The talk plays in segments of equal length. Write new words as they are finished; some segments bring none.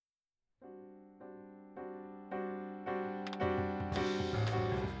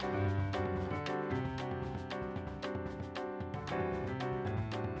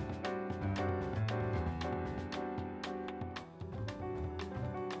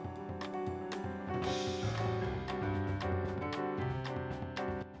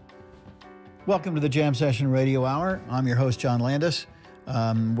Welcome to the Jam Session Radio Hour. I'm your host, John Landis.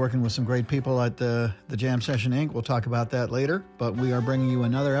 Working with some great people at the Jam Session Inc. We'll talk about that later, but we are bringing you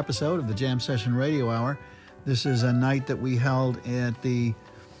another episode of the Jam Session Radio Hour. This is a night that we held at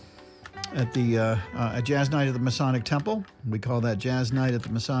Jazz Night at the Masonic Temple. We call that Jazz Night at the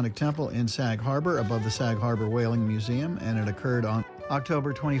Masonic Temple in Sag Harbor, above the Sag Harbor Whaling Museum, and it occurred on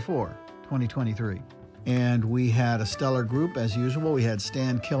October 24, 2023. And we had a stellar group as usual. We had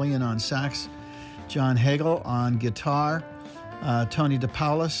Killian on sax, John Heagle on guitar, Tony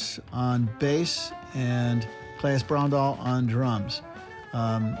DePaolis on bass, and Claes Brondal on drums.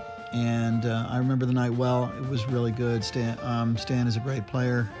 I remember the night well. It was really good. Stan is a great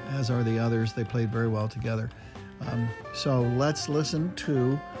player, as are the others. They played very well together. So let's listen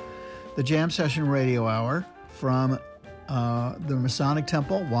to the Jam Session Radio Hour from the Masonic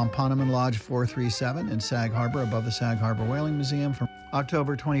Temple, Wampanoag Lodge 437 in Sag Harbor, above the Sag Harbor Whaling Museum, from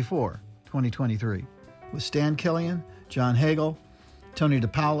October 24, 2023, with Stan Killian, John Heagle, Tony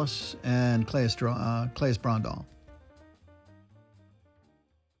DePaolis, and Claes Brondal.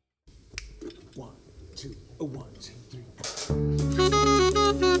 1, 2, 1, 2, 3, 4.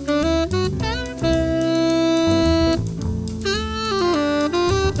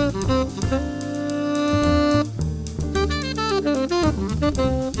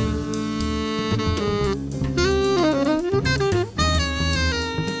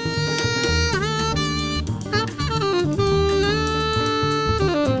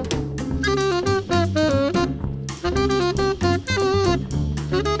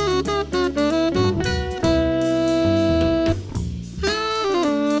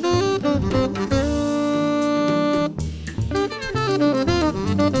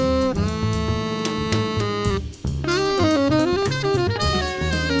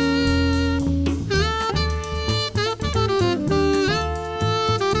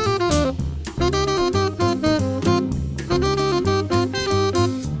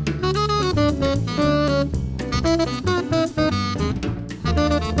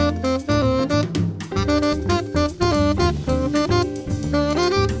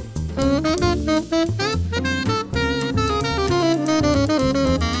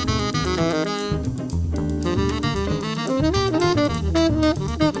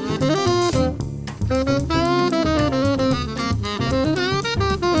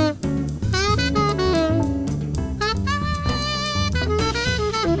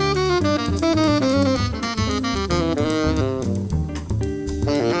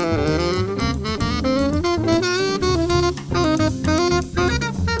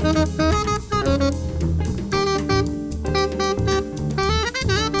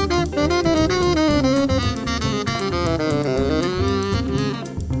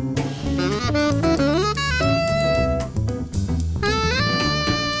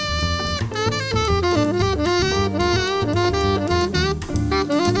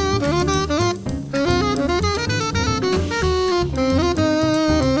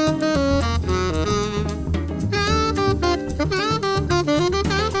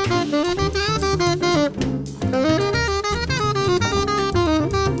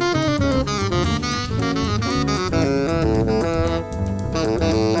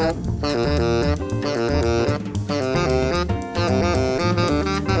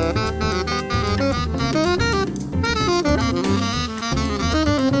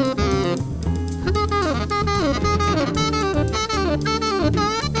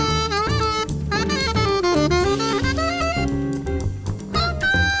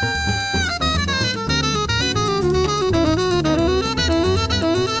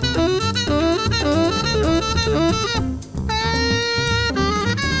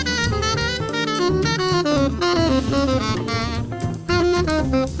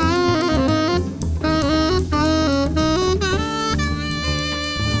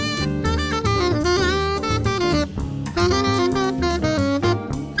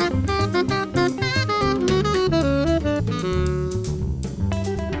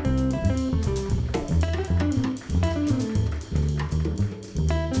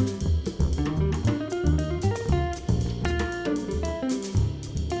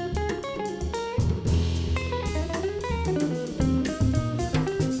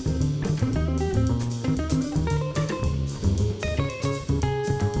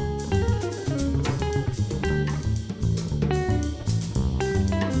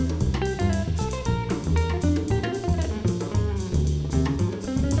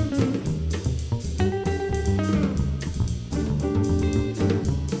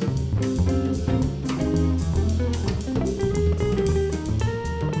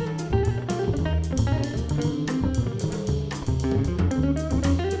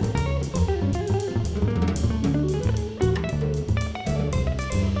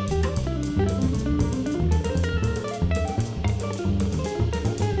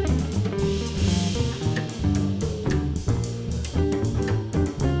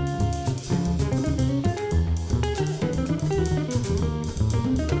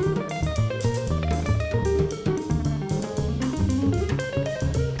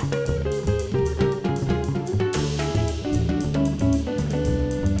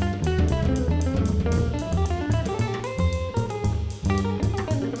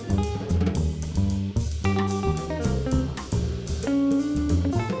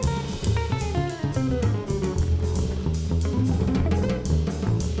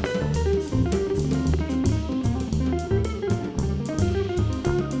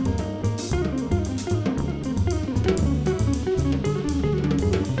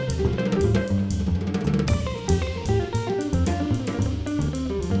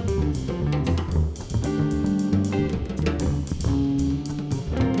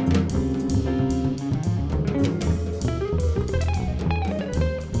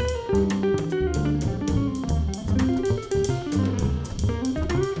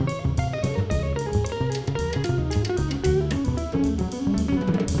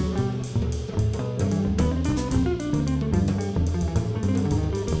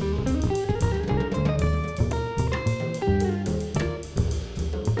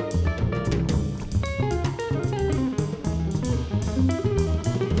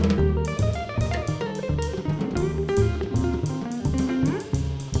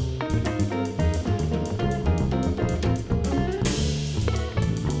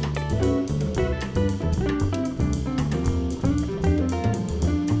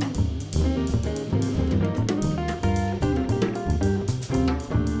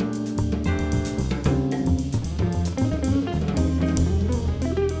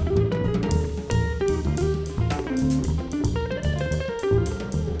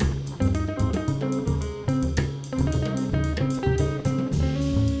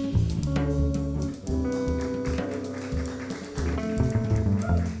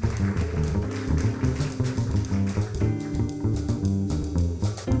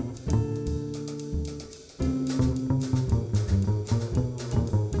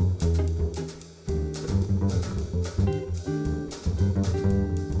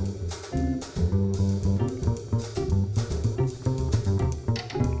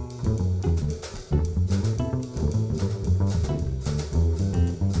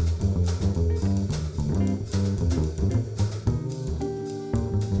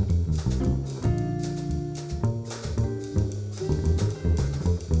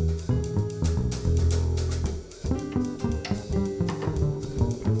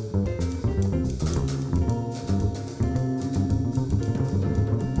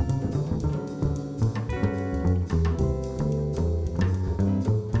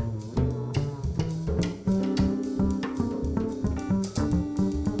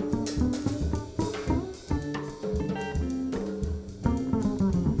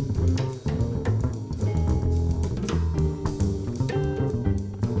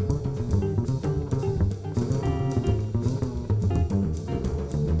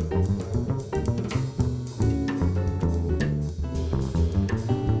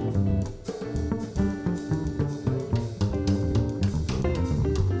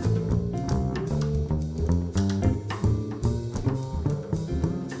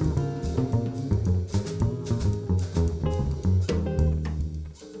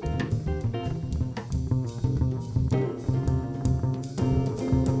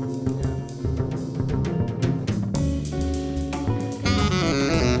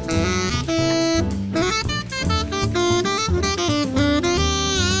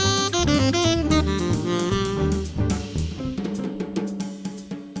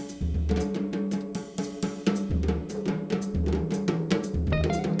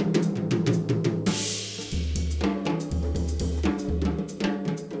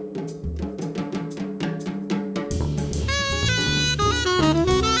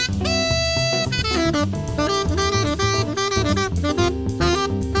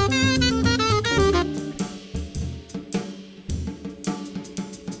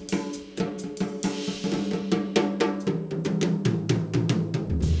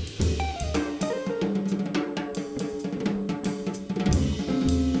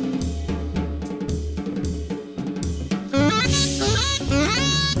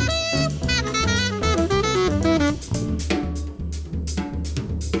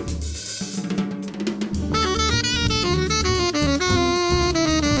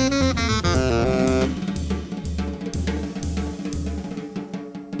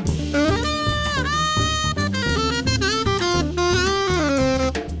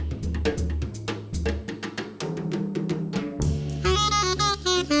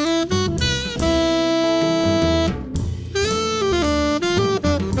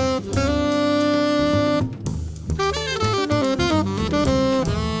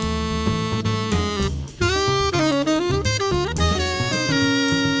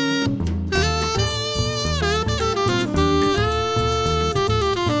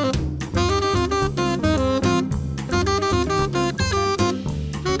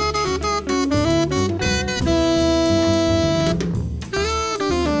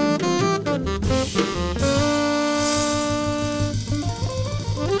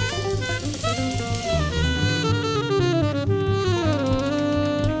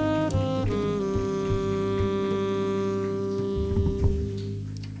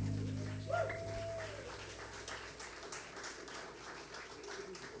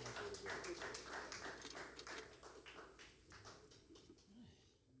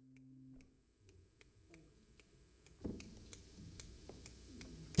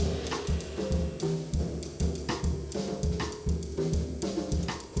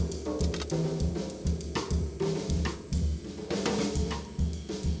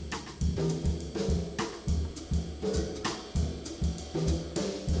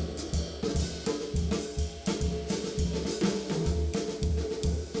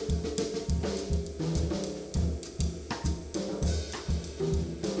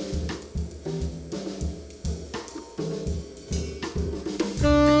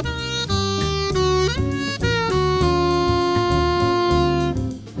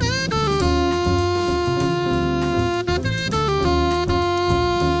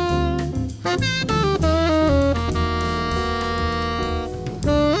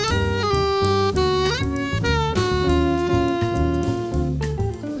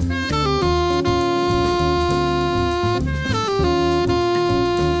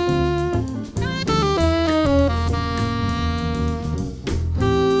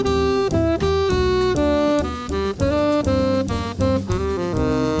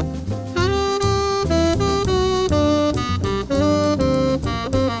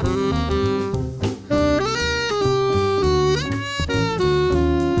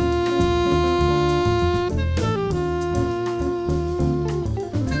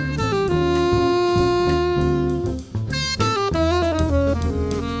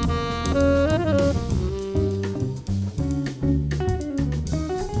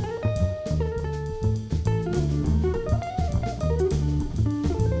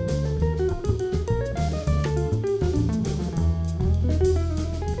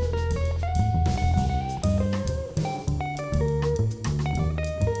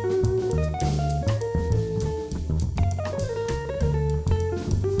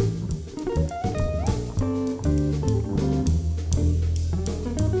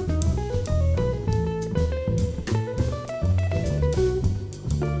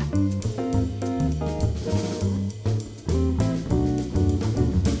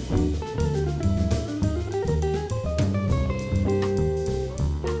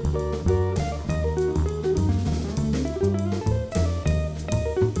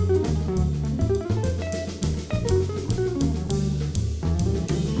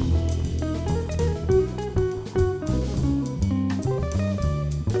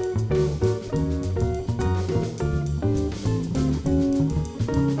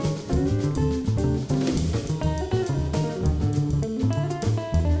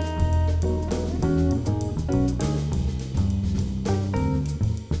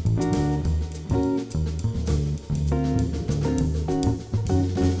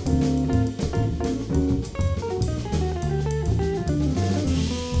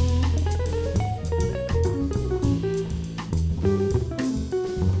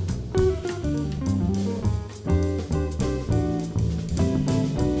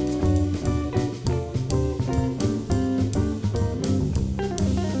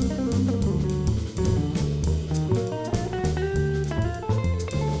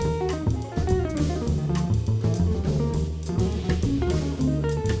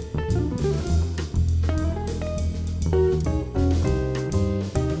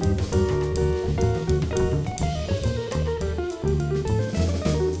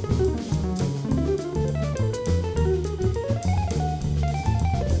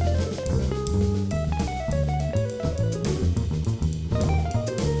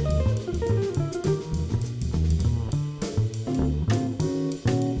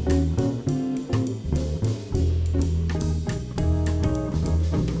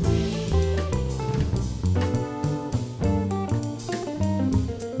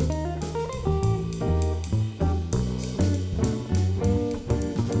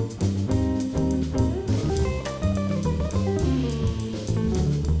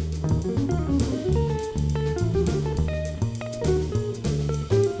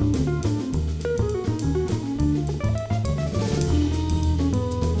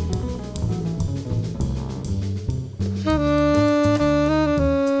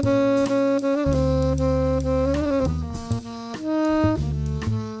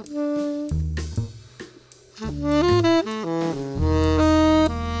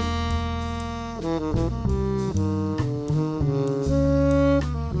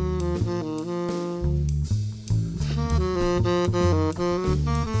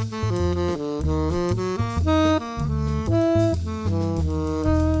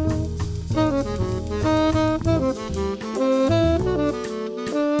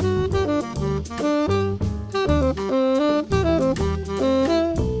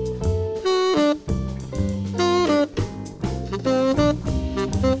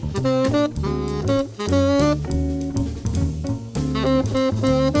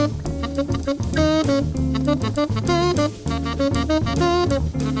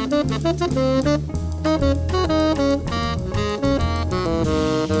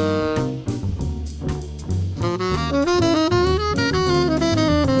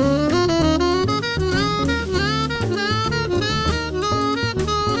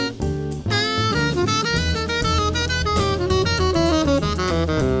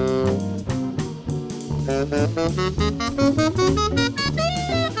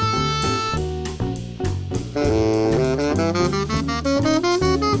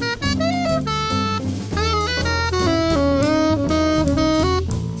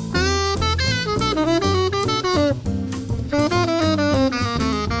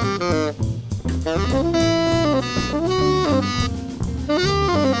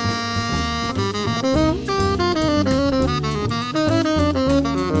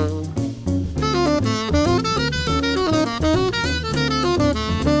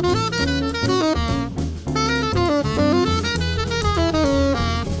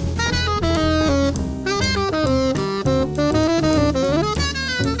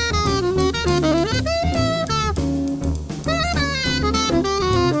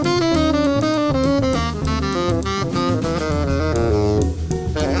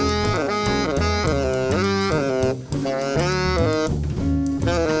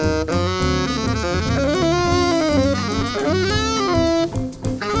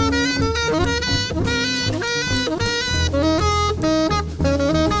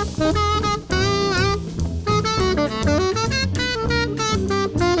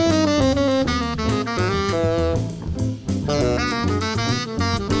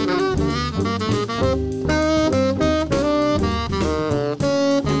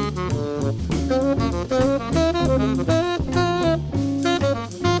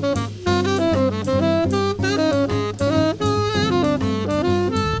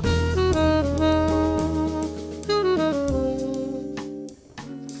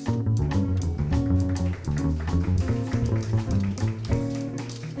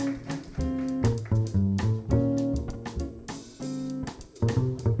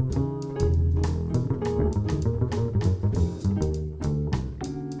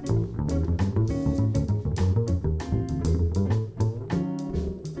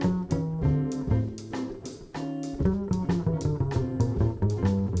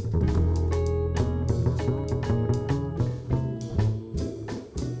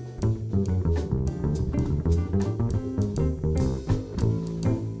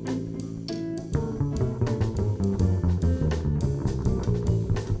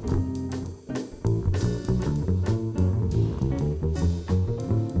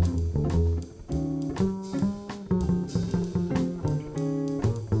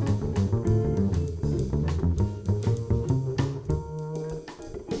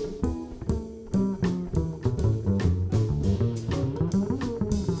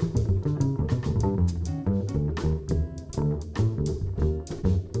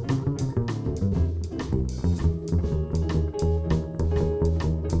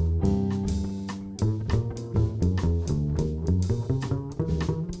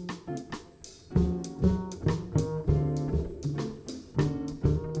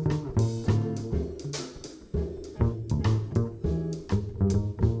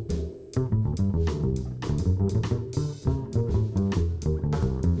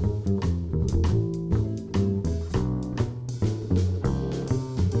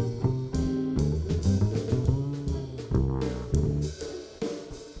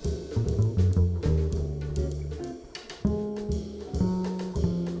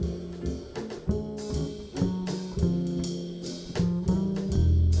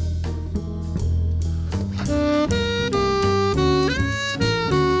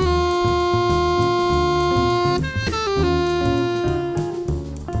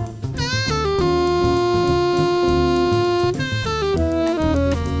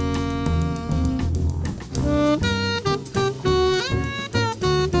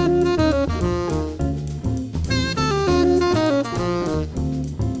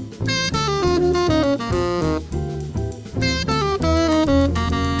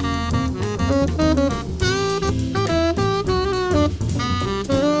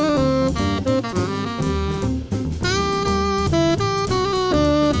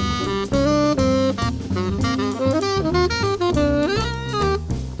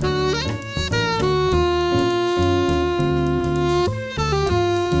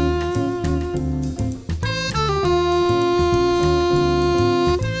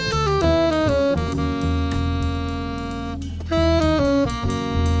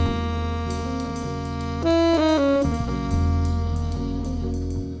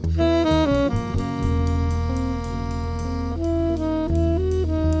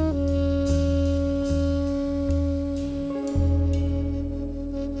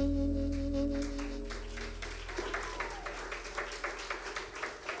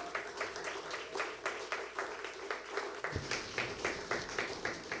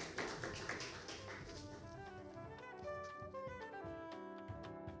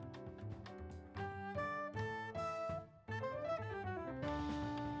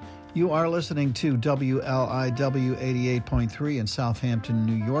 You are listening to WLIW 88.3 in Southampton,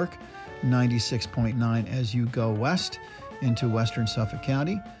 New York, 96.9 as you go west into western Suffolk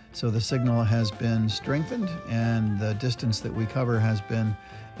County. So the signal has been strengthened and the distance that we cover has been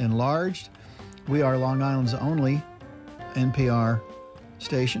enlarged. We are Long Island's only NPR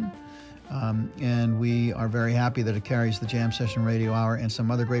station, and we are very happy that it carries the Jam Session Radio Hour and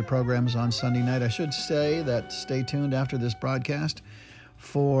some other great programs on Sunday night. I should say that stay tuned after this broadcast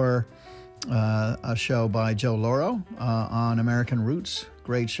for a show by Joe Loro on American Roots.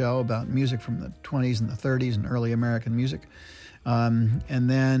 Great show about music from the 20s and the 30s and early American music. And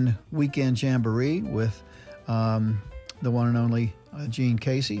then Weekend Jamboree with the one and only Gene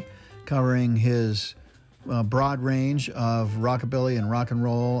Casey, covering his broad range of rockabilly and rock and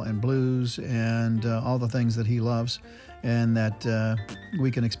roll and blues and all the things that he loves and that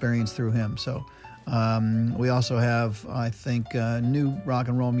we can experience through him. So we also have, I think, new rock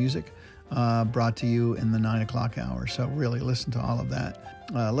and roll music brought to you in the 9 o'clock hour. So really listen to all of that.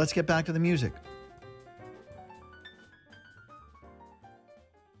 Let's get back to the music.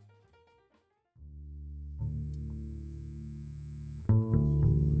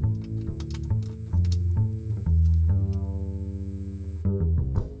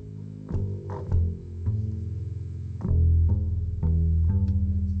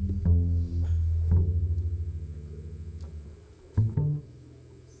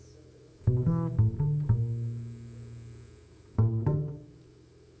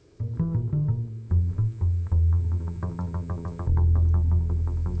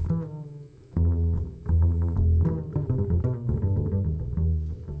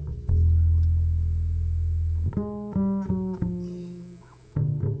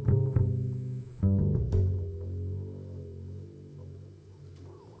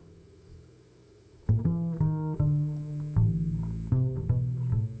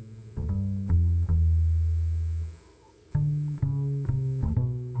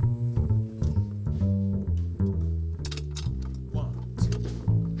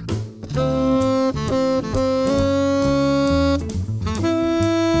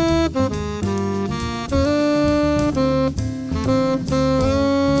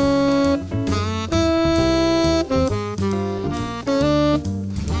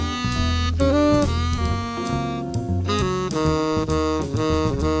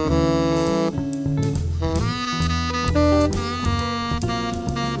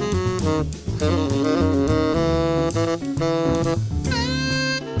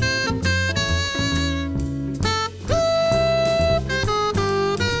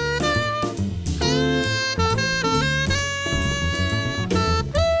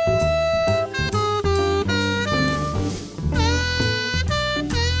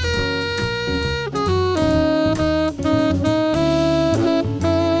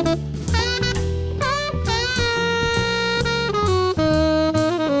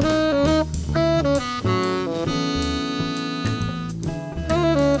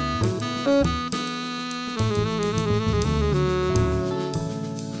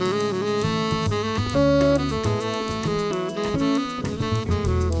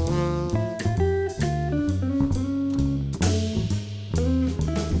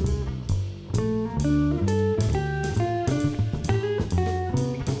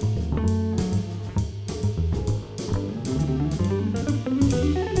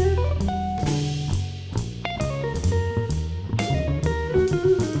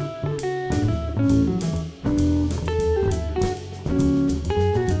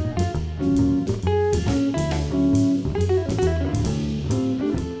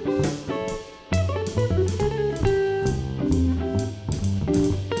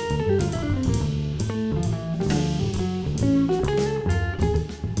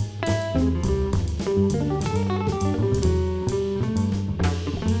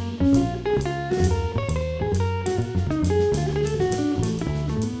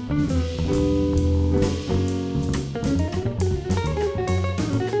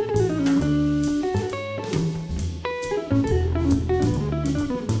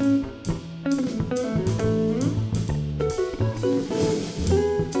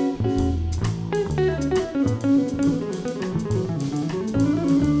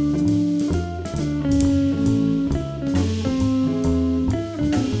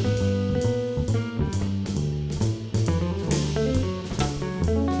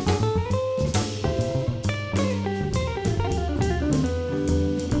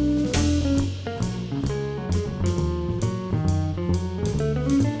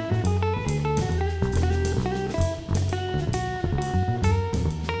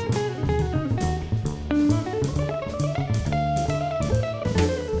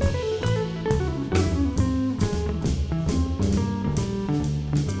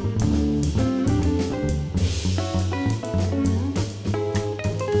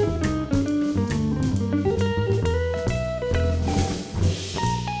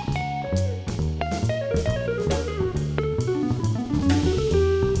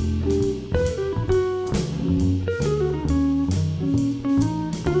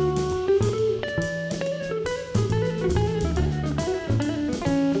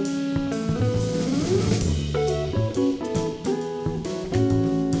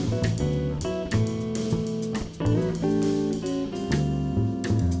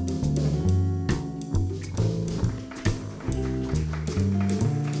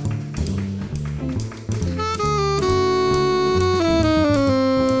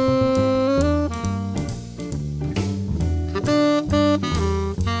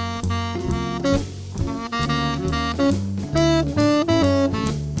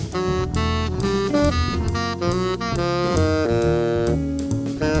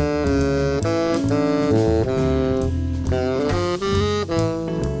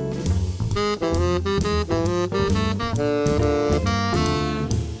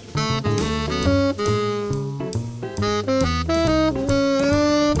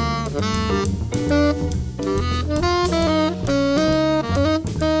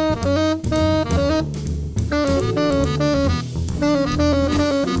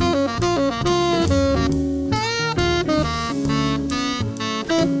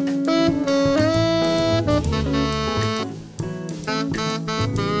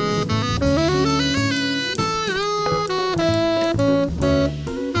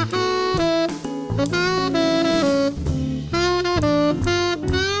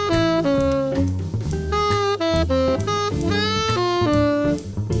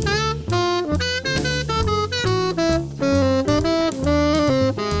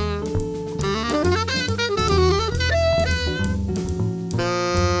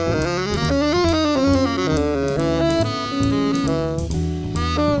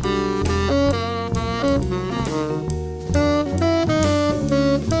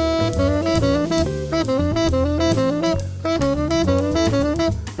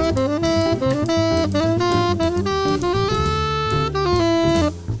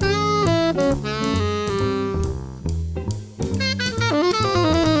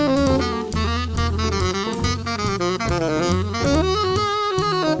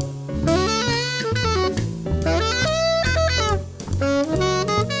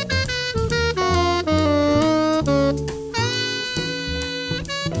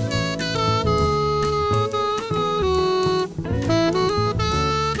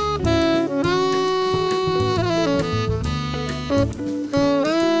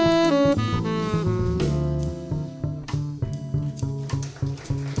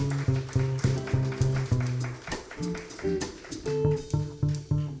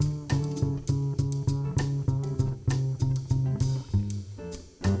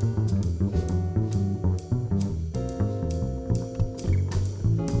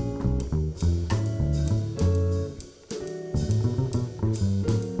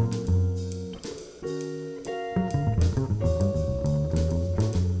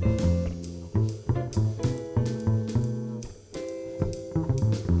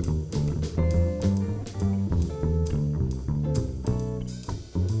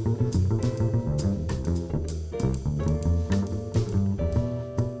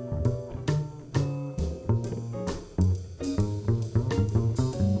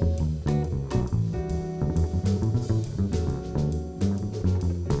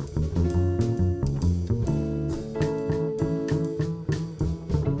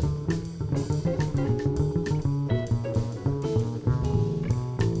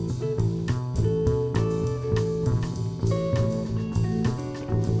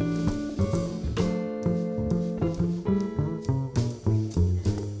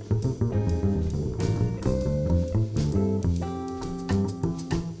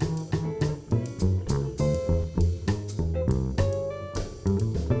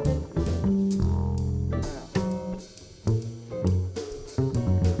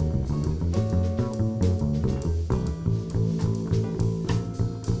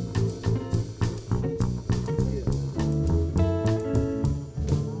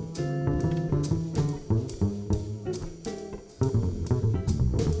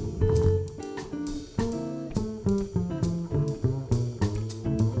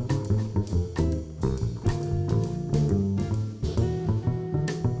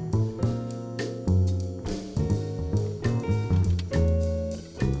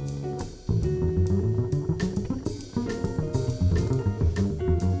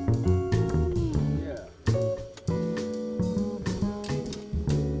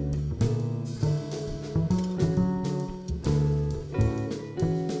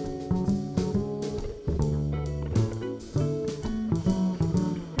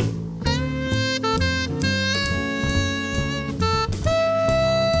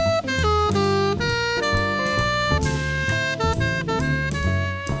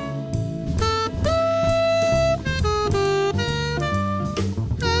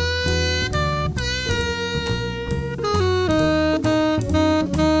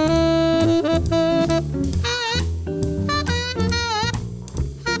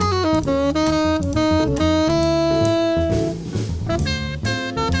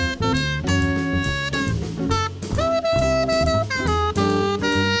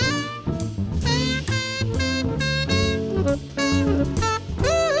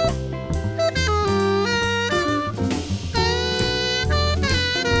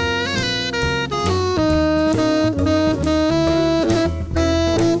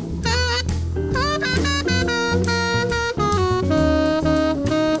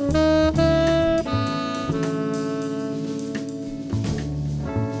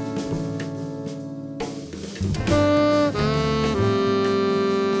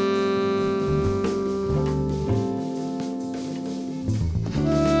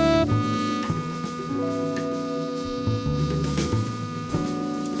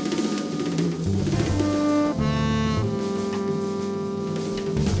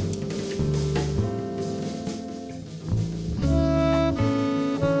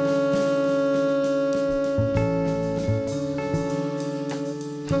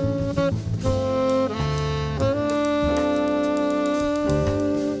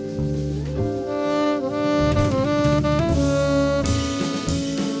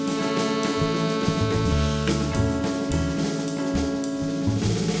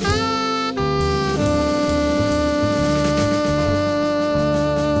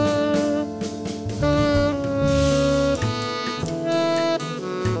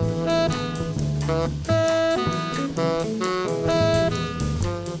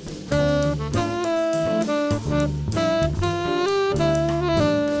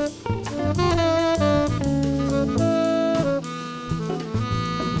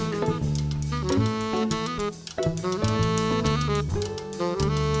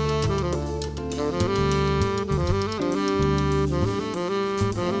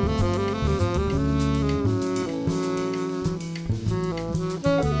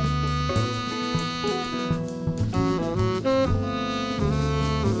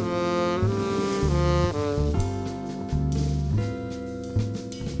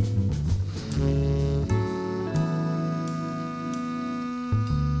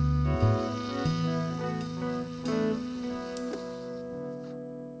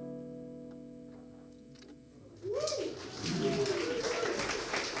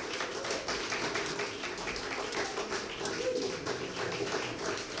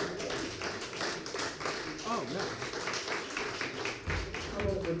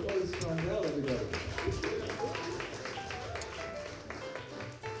 it up for Claes Brondal, everybody.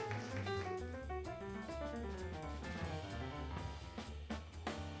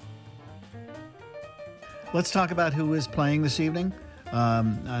 Let's talk about who is playing this evening.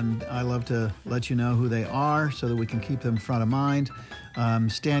 And I love to let you know who they are so that we can keep them front of mind.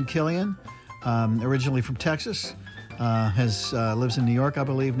 Stan Killian, originally from Texas, lives in New York, I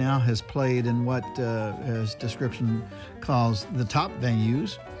believe now, has played in what his description calls the top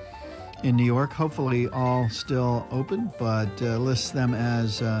venues in New York, hopefully all still open, but lists them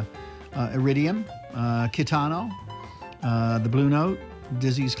as Iridium, Kitano, the Blue Note,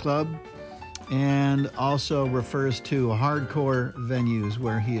 Dizzy's Club, and also refers to hardcore venues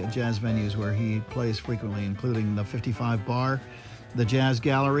jazz venues where he plays frequently, including the 55 Bar, the Jazz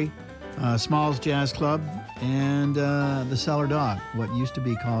Gallery, Smalls Jazz Club, and the Cellar Dog, what used to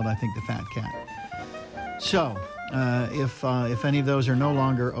be called, I think, the Fat Cat. So, if any of those are no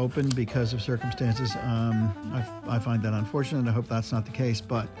longer open because of circumstances, I find that unfortunate. I hope that's not the case,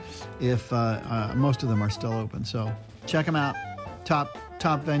 but if most of them are still open, so check them out.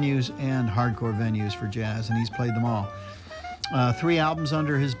 Top venues and hardcore venues for jazz, and he's played them all. 3 albums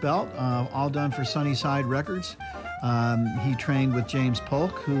under his belt, all done for Sunnyside Records. He trained with James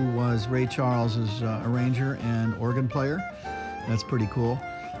Polk, who was Ray Charles's arranger and organ player. That's pretty cool.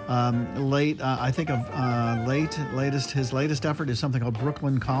 His latest effort is something called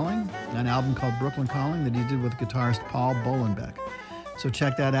Brooklyn Calling, an album called Brooklyn Calling that he did with guitarist Paul Bolenbeck. So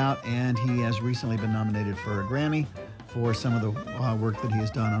check that out, and he has recently been nominated for a Grammy for some of the work that he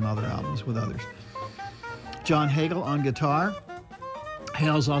has done on other albums with others. John Heagle on guitar,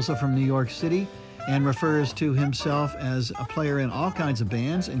 hails also from New York City and refers to himself as a player in all kinds of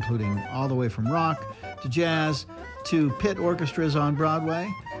bands, including all the way from rock to jazz to pit orchestras on Broadway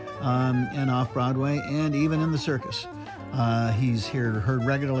and off Broadway, and even in the circus. He's heard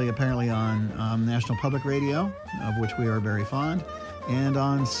regularly apparently on National Public Radio, of which we are very fond, and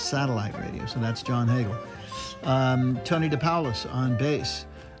on satellite radio. So that's John Heagle. Tony DePaolis on bass.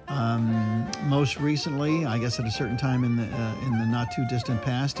 Most recently, I guess at a certain time in the not too distant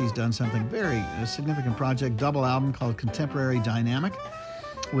past, he's done something a significant project, double album called Contemporary Dynamic,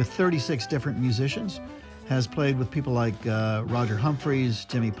 with 36 different musicians. Has played with people like Roger Humphreys,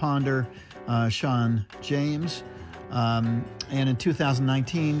 Jimmy Ponder, Sean James, and in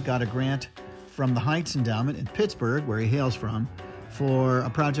 2019 got a grant from the Heights Endowment in Pittsburgh, where he hails from, for a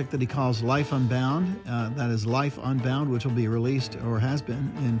project that he calls Life Unbound. That is Life Unbound, which will be released, or has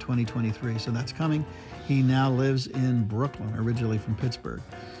been, in 2023. So that's coming. He now lives in Brooklyn, originally from Pittsburgh.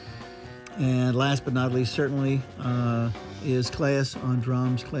 And last but not least, certainly, is Claes on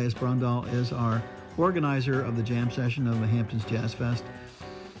drums. Claes Brondal is our organizer of the jam session of the Hamptons Jazz Fest.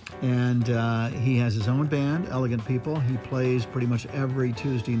 And he has his own band, Elegant People. He plays pretty much every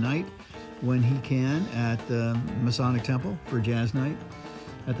Tuesday night when he can at the Masonic Temple for Jazz Night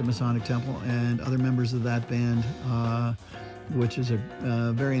at the Masonic Temple, and other members of that band, which is a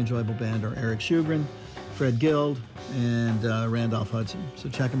very enjoyable band, are Eric Shugren, Fred Guild, and Randolph Hudson. So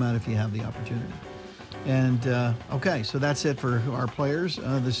check them out if you have the opportunity. And okay, so that's it for our players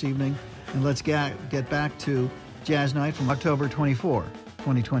this evening, and let's get back to Jazz Night from October 24,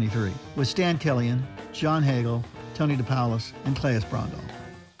 2023, with Stan Killian, John Heagle, Tony DePaolis, and Claes Brondal.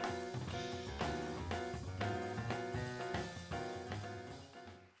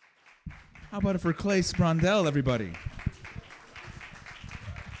 How about it for Claes Brondal, everybody?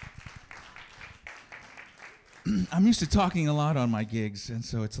 I'm used to talking a lot on my gigs, and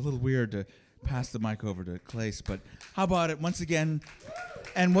so it's a little weird to pass the mic over to Claes, but how about it once again?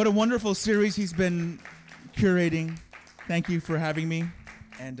 And what a wonderful series he's been curating. Thank you for having me.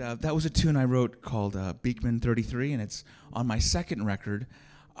 And that was a tune I wrote called Beekman 33, and it's on my second record.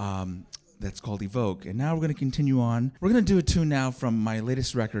 That's called Evoke. And now we're going to continue on. We're going to do a tune now from my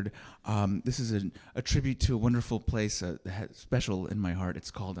latest record. This is a tribute to a wonderful place special in my heart. It's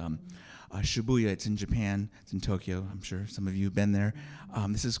called Shibuya. It's in Japan. It's in Tokyo. I'm sure some of you have been there.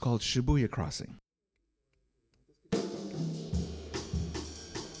 This is called Shibuya Crossing.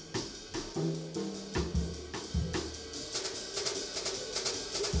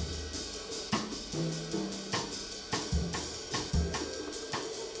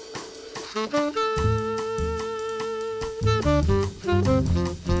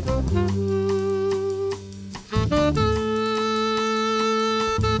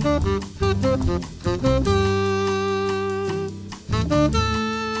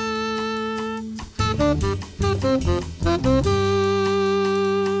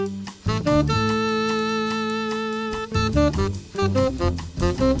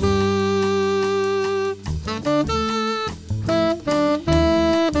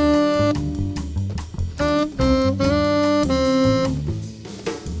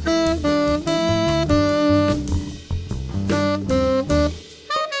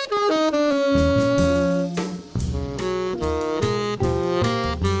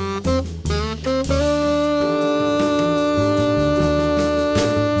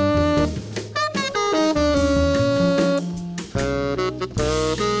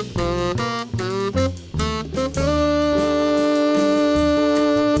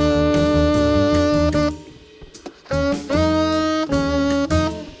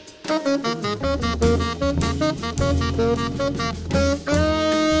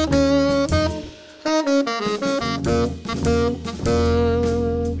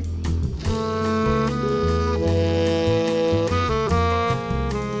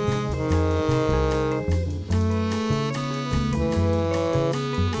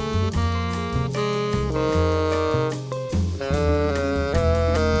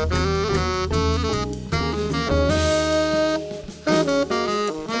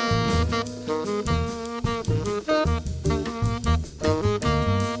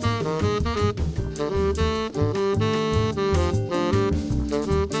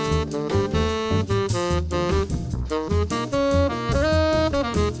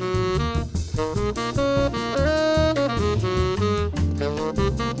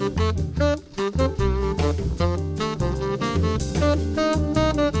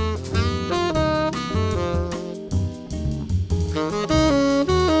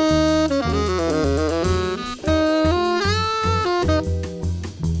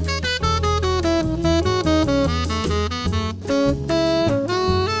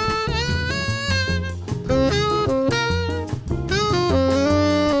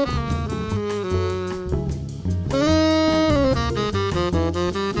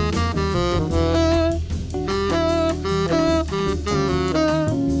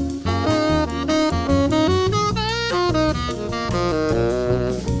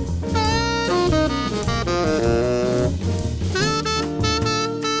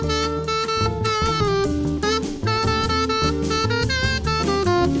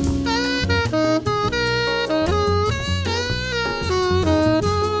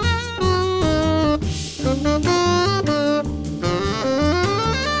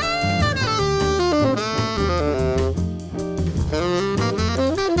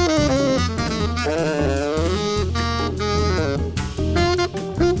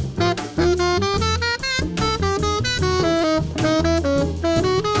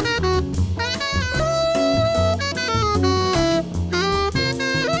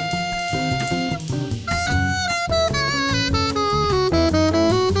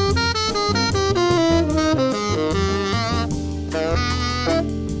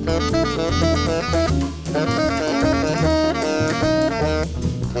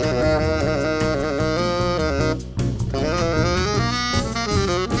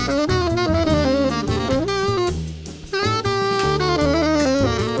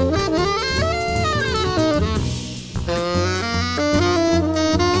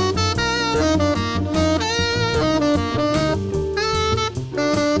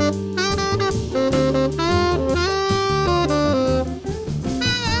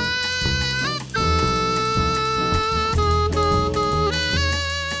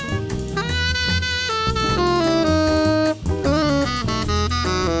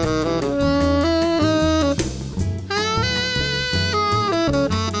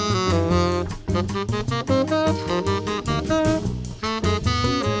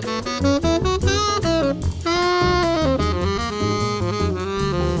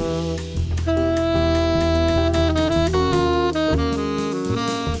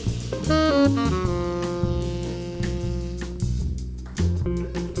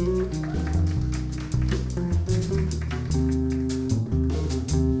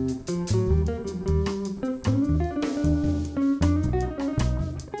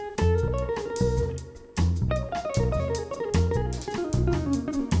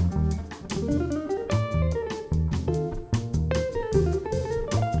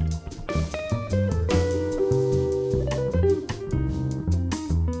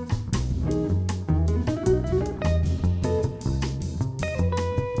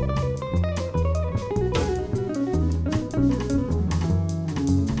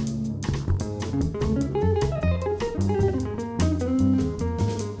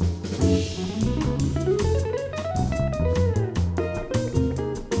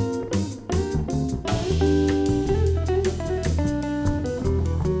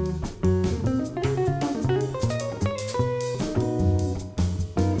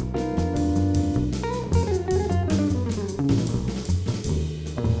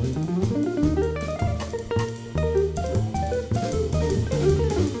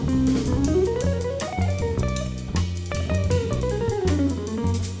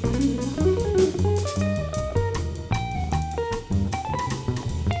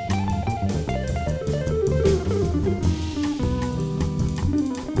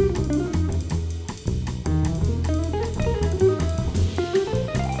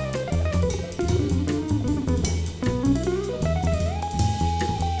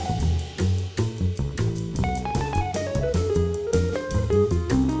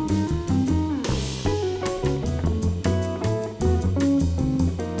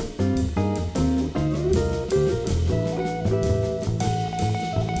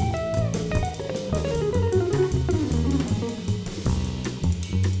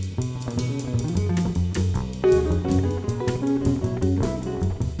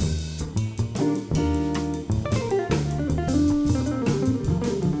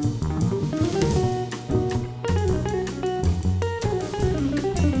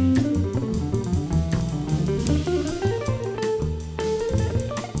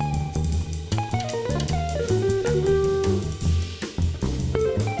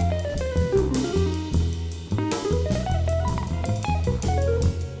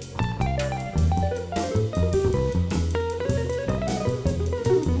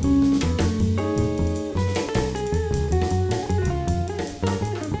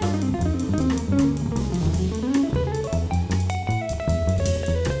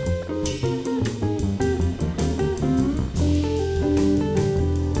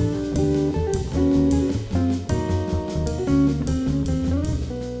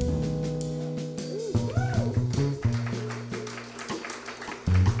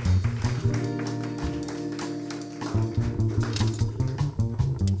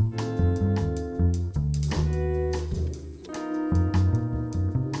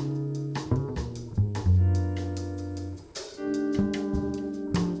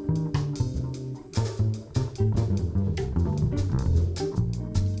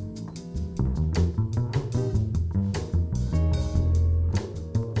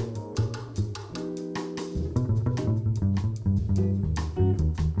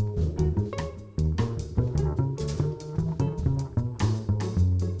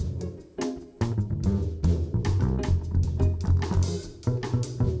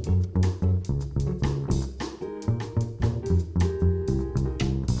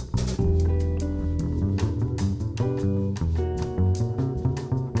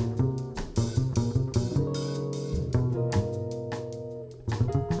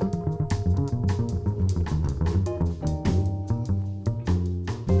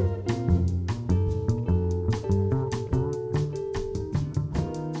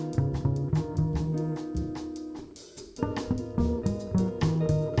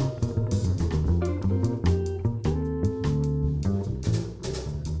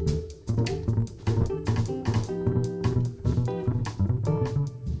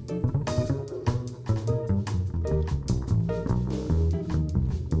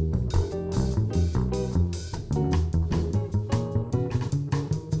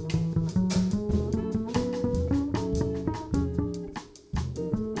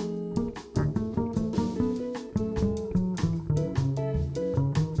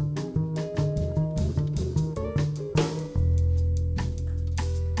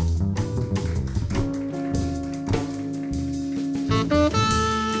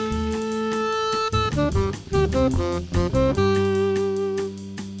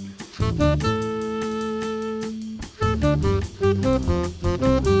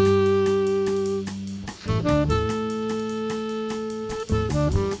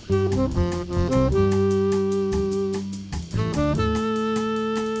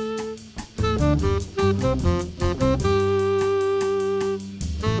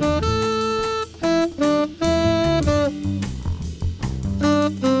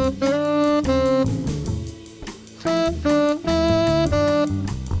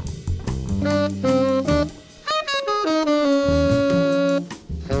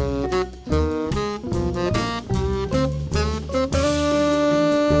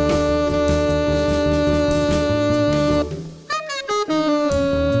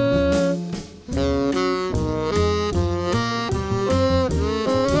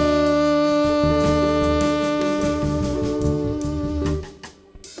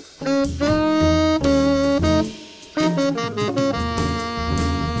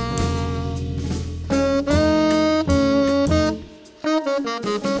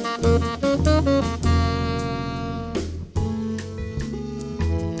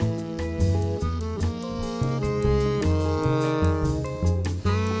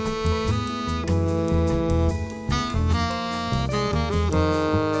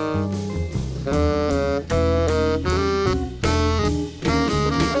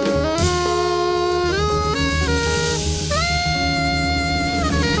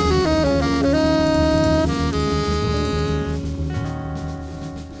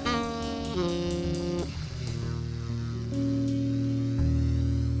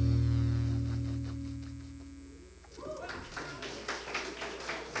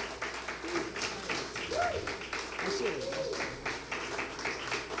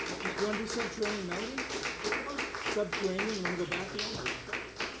 You want to do subterranean melody? Subterranean, and then go back again?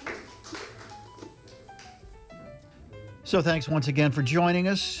 So thanks once again for joining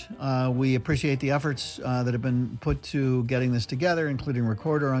us. We appreciate the efforts that have been put to getting this together, including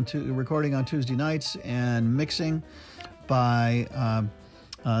recording on Tuesday nights and mixing by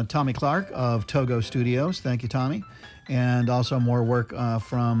Tommy Clark of TOGA Studios. Thank you, Tommy. And also more work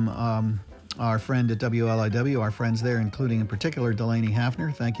from our friend at WLIW, our friends there, including in particular Delaney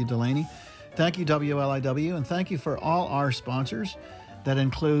Hafner. Thank you, Delaney. Thank you, WLIW, and thank you for all our sponsors that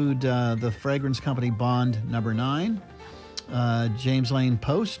include the fragrance company Bond Number 9, James Lane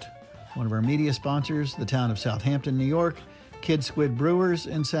Post, one of our media sponsors, the town of Southampton, New York, Kid Squid Brewers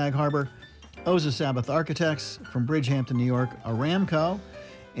in Sag Harbor, Oza Sabbath Architects from Bridgehampton, New York, Aramco,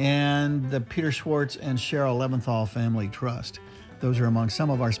 and the Peter Schwartz and Cheryl Leventhal Family Trust. Those are among some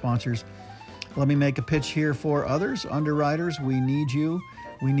of our sponsors. Let me make a pitch here for others. Underwriters, we need you.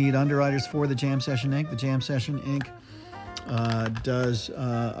 We need underwriters for the Jam Session Inc. The Jam Session Inc. Does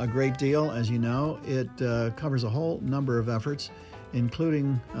a great deal, as you know. It covers a whole number of efforts,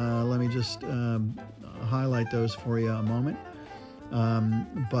 including, let me just highlight those for you a moment.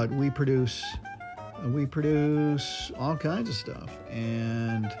 But we produce all kinds of stuff,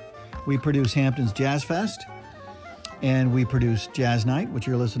 and we produce Hampton's Jazz Fest, and we produce Jazz Night, which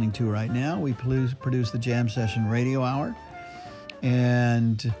you're listening to right now. We produce the Jam Session Radio Hour,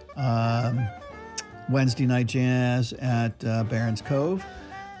 and Wednesday Night Jazz at Barron's Cove.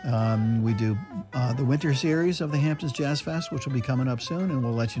 We do the winter series of the Hamptons Jazz Fest, which will be coming up soon, and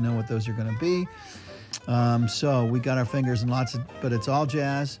we'll let you know what those are going to be. So we got our fingers in but it's all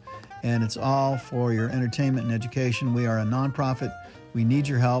jazz, and it's all for your entertainment and education. We are a nonprofit. We need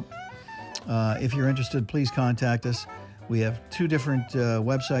your help. If you're interested, please contact us. We have two different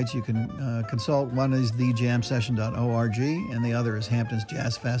websites you can consult. One is thejamsession.org, and the other is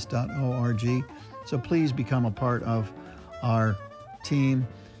hamptonsjazzfest.org. So please become a part of our team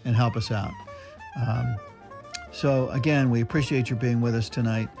and help us out. So again, we appreciate your being with us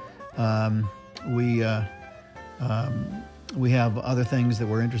tonight. We have other things that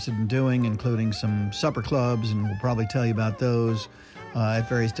we're interested in doing, including some supper clubs, and we'll probably tell you about those at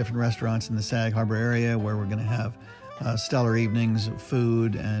various different restaurants in the Sag Harbor area, where we're going to have stellar evenings of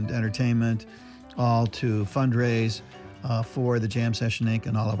food and entertainment, all to fundraise for the Jam Session Inc.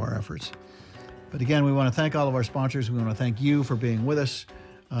 and all of our efforts. But again, we want to thank all of our sponsors. We want to thank you for being with us.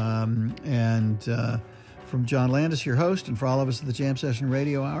 And from John Landis, your host, and for all of us at the Jam Session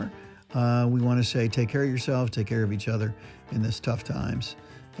Radio Hour, we want to say take care of yourselves, take care of each other in this tough times.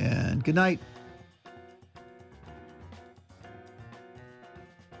 And good night.